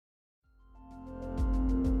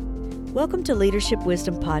Welcome to Leadership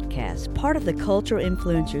Wisdom Podcast, part of the cultural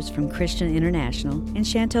influencers from Christian International and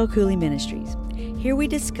Chantel Cooley Ministries. Here we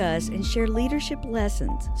discuss and share leadership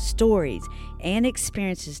lessons, stories, and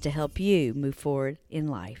experiences to help you move forward in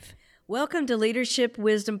life. Welcome to Leadership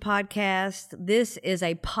Wisdom Podcast. This is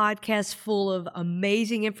a podcast full of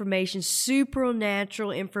amazing information,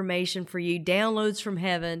 supernatural information for you, downloads from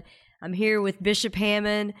heaven. I'm here with Bishop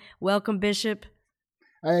Hamon. Welcome, Bishop.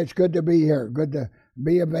 Hey, it's good to be here. Good to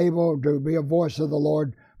be able to be a voice of the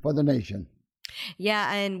Lord for the nation.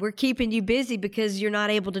 Yeah, and we're keeping you busy because you're not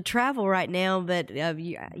able to travel right now, but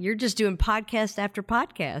you're just doing podcast after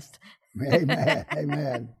podcast. Amen,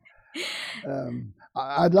 amen.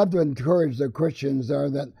 I'd love to encourage the Christians there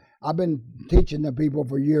that I've been teaching the people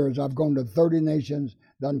for years. I've gone to 30 nations,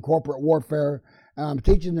 done corporate warfare, and I'm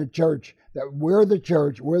teaching the church that we're the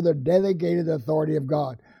church, we're the delegated authority of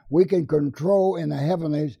God. We can control in the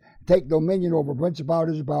heavenlies, take dominion over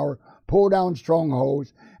principalities and power, pull down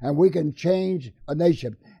strongholds, and we can change a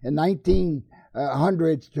nation. In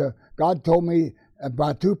 1900s, God told me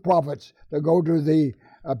by two prophets to go to the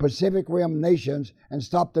Pacific Rim nations and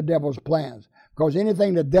stop the devil's plans. Because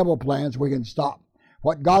anything the devil plans, we can stop.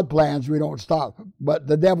 What God plans, we don't stop. But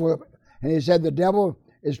the devil, and he said the devil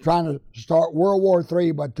is trying to start World War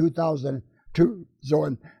III by 2002.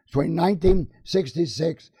 So between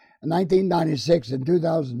 1966 and 1996 and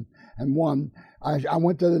 2001, I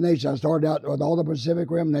went to the nation. I started out with all the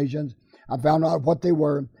Pacific Rim nations. I found out what they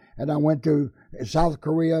were, and I went to South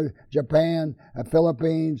Korea, Japan,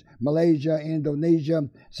 Philippines, Malaysia, Indonesia,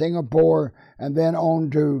 Singapore, and then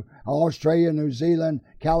on to Australia, New Zealand,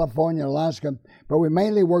 California, Alaska. But we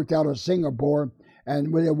mainly worked out of Singapore,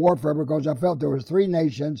 and we did warfare because I felt there was three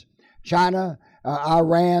nations: China,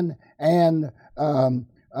 Iran, and Iran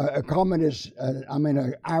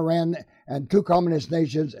and two communist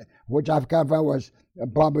nations, which I've kind of felt was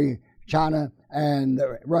probably China and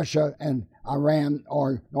Russia and Iran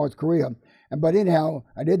or North Korea. But anyhow,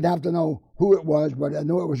 I didn't have to know who it was, but I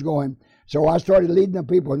knew it was going. So I started leading the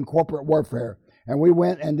people in corporate warfare. And we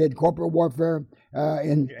went and did corporate warfare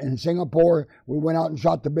in Singapore. We went out and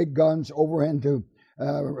shot the big guns over into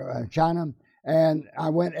China. And I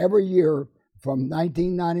went every year from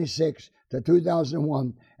 1996 to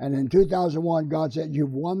 2001. And in 2001, God said,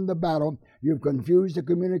 you've won the battle. You've confused the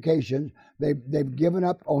communications. They've given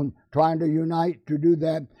up on trying to unite to do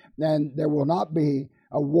that. And there will not be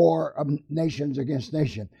a war of nations against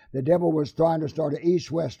nation. The devil was trying to start an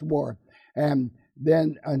east-west war. And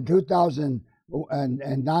then in 2000 and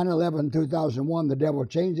 9/11, 2001, the devil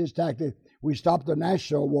changed his tactic. We stopped the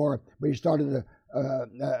national war, but he started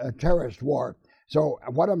a terrorist war. So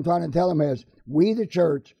what I'm trying to tell him is, we, the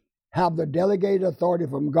church, have the delegated authority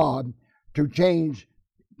from God to change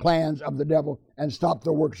plans of the devil and stop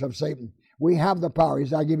the works of Satan. We have the power. He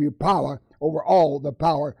said, I give you power over all the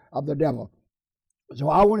power of the devil. So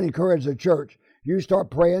I want to encourage the church. You start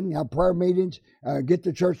praying, have prayer meetings, get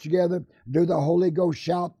the church together, do the Holy Ghost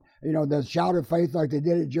shout, the shout of faith like they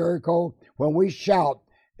did at Jericho. When we shout,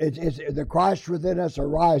 it's the Christ within us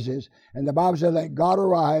arises, and the Bible says, let God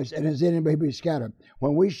arise and his enemy be scattered.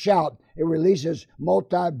 When we shout, it releases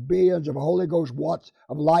multi-billions of Holy Ghost watts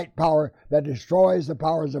of light power that destroys the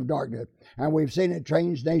powers of darkness. And we've seen it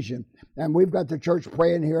change nations. And we've got the church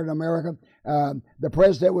praying here in America. The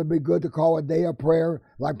president would be good to call a day of prayer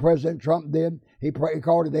like President Trump did. He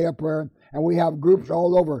called a day of prayer. And we have groups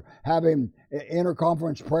all over having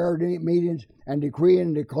interconference prayer meetings and decreeing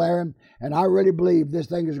and declaring. And I really believe this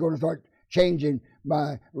thing is going to start changing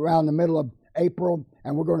by around the middle of April,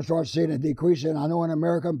 and we're going to start seeing a decrease in, I know in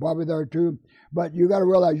America, probably there too, but you got to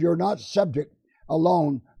realize you're not subject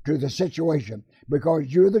alone to the situation, because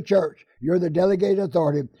you're the church, you're the delegated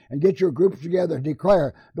authority, and get your groups together,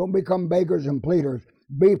 declare, don't become beggars and pleaders,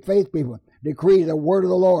 be faith people, decree the word of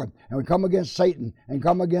the Lord, and we come against Satan and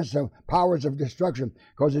come against the powers of destruction,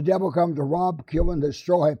 because the devil comes to rob, kill, and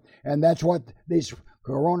destroy, and that's what these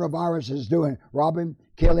coronavirus is doing, robbing,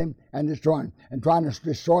 killing, and destroying, and trying to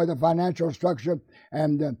destroy the financial structure.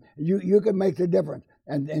 And you can make the difference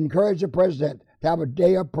and encourage the president to have a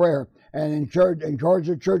day of prayer and encourage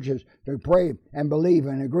the churches to pray and believe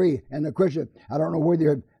and agree. And the Christians, I don't know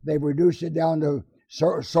whether they've reduced it down to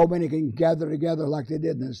so many can gather together like they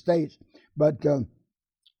did in the States, but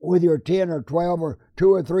with your 10 or 12 or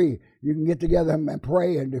 2 or 3, you can get together and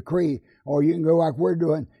pray and decree, or you can go like we're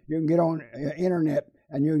doing. You can get on internet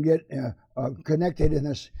and you can get connected in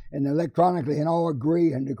this and electronically and all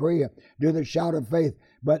agree and decree, do the shout of faith.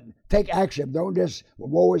 But take action. Don't just,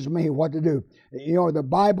 woe is me, what to do. The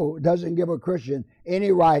Bible doesn't give a Christian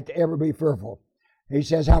any right to ever be fearful. He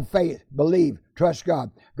says, have faith, believe, trust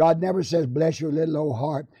God. God never says, bless your little old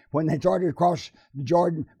heart. When they started to cross the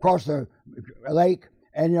Jordan, cross the lake,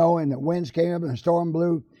 and and the winds came up and the storm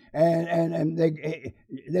blew, and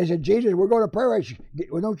they said, Jesus, we're going to perish.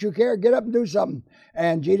 Well, don't you care? Get up and do something.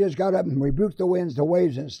 And Jesus got up and rebuked the winds, the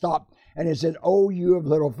waves, and stopped. And he said, oh, you of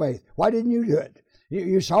little faith. Why didn't you do it?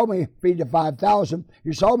 You saw me feed the 5,000.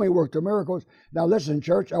 You saw me work the miracles. Now listen,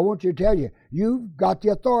 church, I want you to tell you, you've got the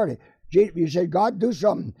authority. You said, God, do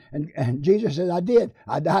something. And Jesus said, I did.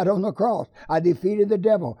 I died on the cross. I defeated the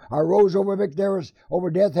devil. I rose over victorious over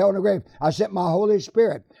death, hell, and the grave. I sent my Holy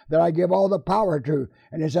Spirit that I give all the power to.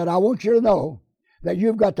 And he said, I want you to know that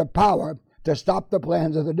you've got the power to stop the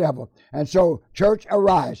plans of the devil. And so, church,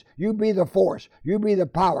 arise. You be the force. You be the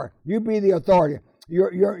power. You be the authority.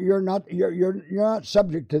 You're not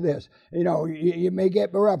subject to this. You may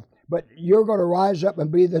get rough, but you're going to rise up and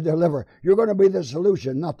be the deliverer. You're going to be the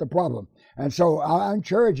solution, not the problem. And so I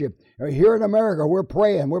encourage you, here in America, we're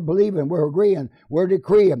praying, we're believing, we're agreeing, we're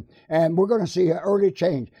decreeing, and we're going to see an early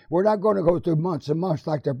change. We're not going to go through months and months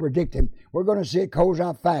like they're predicting. We're going to see it close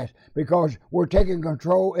out fast because we're taking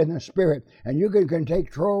control in the Spirit. And you can take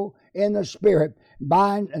control in the Spirit,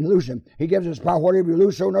 bind and loosen. He gives us power. Whatever you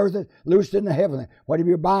loose on earth is loosed in the heavenly. Whatever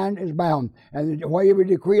you bind is bound. And whatever you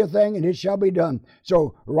decree a thing, and it shall be done.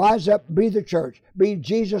 So rise up, be the church. Be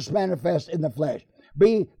Jesus manifest in the flesh.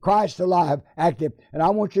 Be Christ alive, active. And I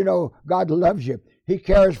want you to know God loves you. He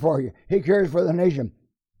cares for you. He cares for the nation.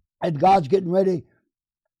 And God's getting ready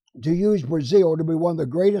to use Brazil to be one of the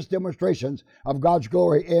greatest demonstrations of God's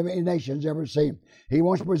glory any nation's ever seen. He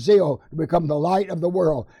wants Brazil to become the light of the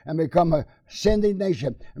world and become a sending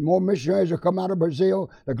nation. And more missionaries will come out of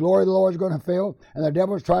Brazil. The glory of the Lord is going to fill, and the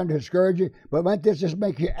devil's trying to discourage you. But let this just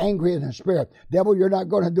make you angry in the spirit. Devil, you're not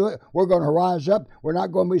going to do it. We're going to rise up. We're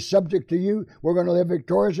not going to be subject to you. We're going to live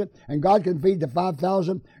victorious. And God can feed the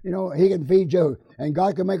 5,000. He can feed you. And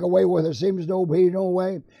God can make a way where there seems to be no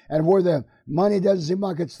way. And where the money doesn't seem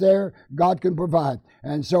like it's there, God can provide.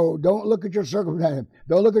 And so don't look at your circumstance.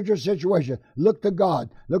 Don't look at your situation. Look to God.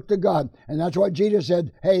 Look to God. And that's what Jesus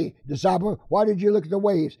said. Hey, disciple, why did you look at the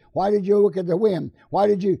waves? Why did you look at the wind? Why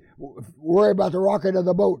did you worry about the rocket of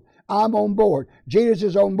the boat? I'm on board. Jesus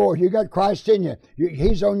is on board. You got Christ in you.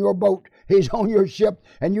 He's on your boat. He's on your ship,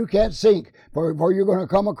 and you can't sink, for you're going to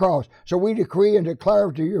come across. So we decree and declare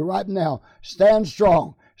to you right now, stand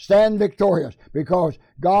strong. Stand victorious, because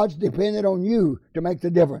God's dependent on you to make the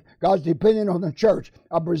difference. God's dependent on the church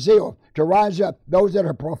of Brazil to rise up. Those that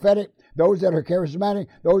are prophetic, those that are charismatic,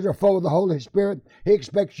 those that are full of the Holy Spirit. He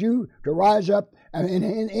expects you to rise up and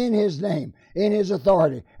in His name, in His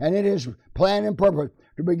authority, and in His plan and purpose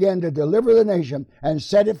to begin to deliver the nation and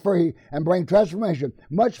set it free and bring transformation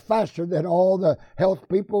much faster than all the health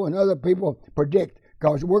people and other people predict.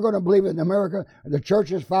 Because we're going to believe in America. The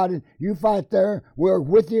church is fighting. You fight there. We're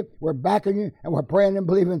with you. We're backing you. And we're praying and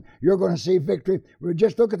believing you're going to see victory. We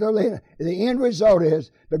just look at the end result is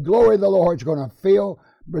the glory of the Lord is going to fill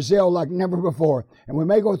Brazil like never before. And we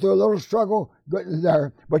may go through a little struggle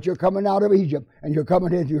there, but you're coming out of Egypt and you're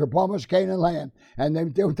coming into your promised Canaan land. And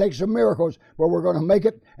then they'll take some miracles where we're going to make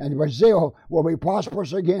it, and Brazil will be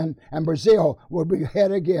prosperous again, and Brazil will be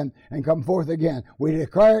head again and come forth again. We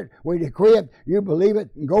declare it, we decree it, you believe it,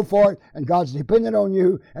 and go for it. And God's dependent on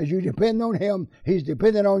you. As you depend on Him, He's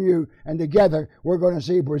dependent on you. And together we're going to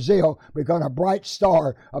see Brazil become a bright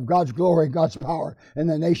star of God's glory and God's power in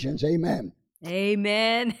the nations. Amen.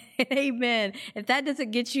 Amen. Amen. If that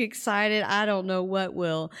doesn't get you excited, I don't know what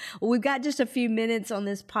will. Well, we've got just a few minutes on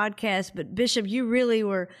this podcast, but Bishop, you really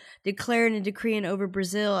were declaring and decreeing over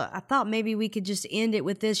Brazil. I thought maybe we could just end it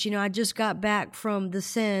with this. I just got back from the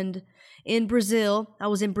Send in Brazil. I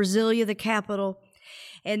was in Brasilia, the capital,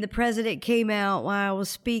 and the president came out while I was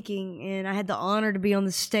speaking, and I had the honor to be on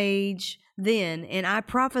the stage then, and I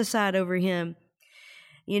prophesied over him.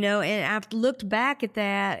 And I've looked back at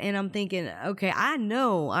that and I'm thinking, okay, I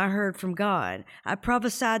know I heard from God. I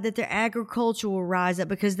prophesied that their agriculture will rise up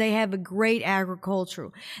because they have a great agriculture,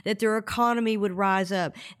 that their economy would rise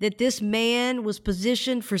up, that this man was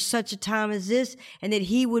positioned for such a time as this, and that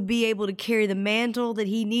he would be able to carry the mantle that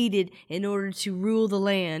he needed in order to rule the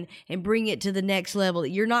land and bring it to the next level.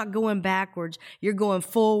 You're not going backwards, you're going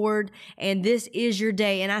forward, and this is your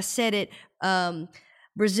day. And I said it,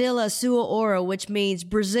 Brazil a sua hora, which means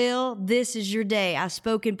Brazil, this is your day. I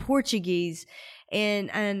spoke in Portuguese,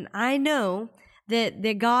 and I know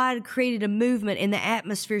that God created a movement and the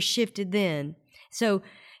atmosphere shifted then. So,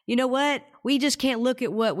 you know what? We just can't look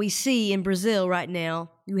at what we see in Brazil right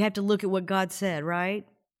now. We have to look at what God said, right?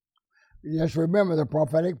 Just remember the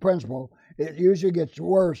prophetic principle it usually gets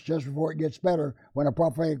worse just before it gets better when a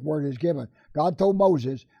prophetic word is given. God told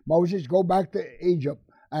Moses, go back to Egypt,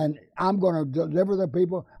 and I'm going to deliver the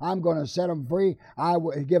people. I'm going to set them free. I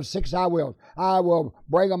will give 6 I wills. I will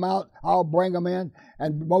bring them out. I'll bring them in.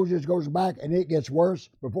 And Moses goes back, and it gets worse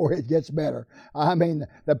before it gets better. I mean,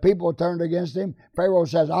 the people turned against him. Pharaoh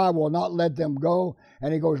says, I will not let them go.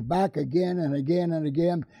 And he goes back again and again and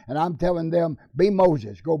again. And I'm telling them, be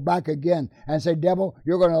Moses. Go back again and say, devil,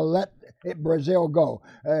 you're going to let Brazil go.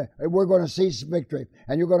 We're going to cease victory,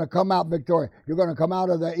 and you're going to come out victorious. You're going to come out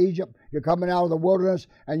of the Egypt. You're coming out of the wilderness,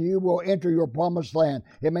 and you will enter your promised land.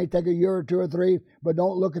 It may take a year or 2 or 3, but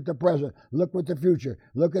don't look at the present. Look at the future.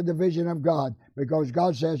 Look at the vision of God, because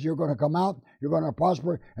God says you're going to come out, you're going to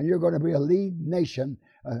prosper, and you're going to be a lead nation,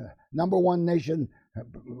 number 1 nation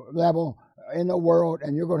level in the world,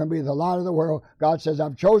 and you're going to be the light of the world. God says,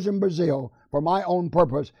 I've chosen Brazil for my own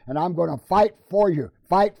purpose, and I'm going to fight for you.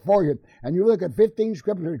 Fight for you. And you look at 15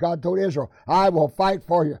 scriptures God told Israel, I will fight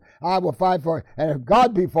for you. I will fight for you. And if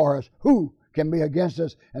God be for us, who can be against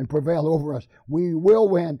us and prevail over us? We will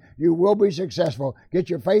win. You will be successful. Get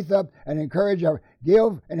your faith up and encourage others.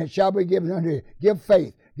 Give, and it shall be given unto you. Give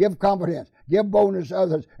faith. Give confidence. Give boldness to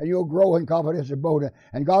others, and you'll grow in confidence and boldness.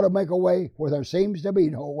 And God will make a way where there seems to be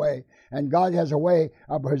no way. And God has a way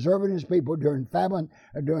of preserving His people during famine,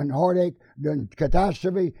 during heartache, during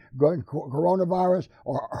catastrophe, during coronavirus,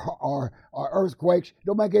 or earthquakes.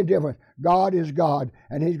 Don't make any difference. God is God,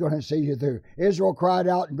 and He's going to see you through. Israel cried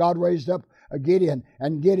out, and God raised up Gideon,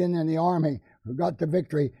 and Gideon and the army got the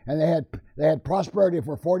victory, and they had prosperity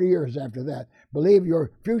for 40 years after that. Believe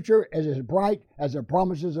your future is as bright as the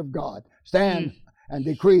promises of God. Stand and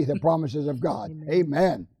decree the promises of God.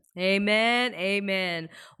 Amen. Amen. Amen.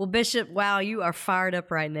 Well, Bishop, wow, you are fired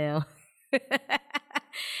up right now.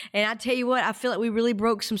 And I tell you what, I feel like we really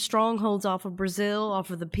broke some strongholds off of Brazil,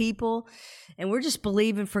 off of the people, and we're just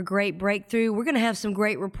believing for great breakthrough. We're going to have some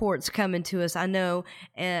great reports coming to us, I know,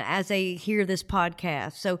 as they hear this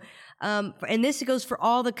podcast. So, and this goes for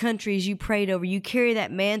all the countries you prayed over. You carry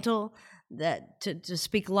that mantle that to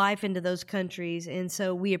speak life into those countries, and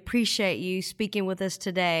so we appreciate you speaking with us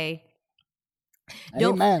today.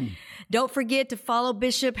 Amen. Don't forget to follow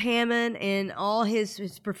Bishop Hamon and all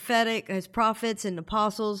his prophets and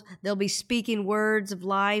apostles. They'll be speaking words of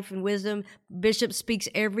life and wisdom. Bishop speaks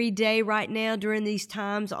every day right now during these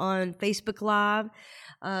times on Facebook Live,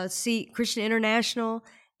 see Christian International,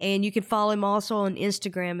 and you can follow him also on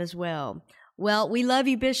Instagram as well. Well, we love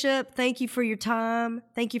you, Bishop. Thank you for your time.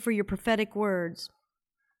 Thank you for your prophetic words.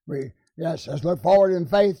 Yes, let's look forward in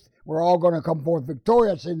faith. We're all going to come forth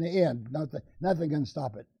victorious in the end. Nothing can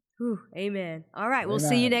stop it. Whew, amen. All right, we'll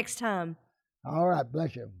see you next time. All right,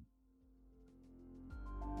 bless you.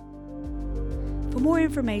 For more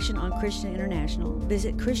information on Christian International,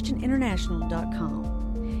 visit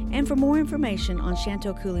ChristianInternational.com. And for more information on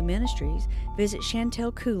Chantel Cooley Ministries, visit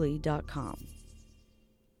ChantelCooley.com.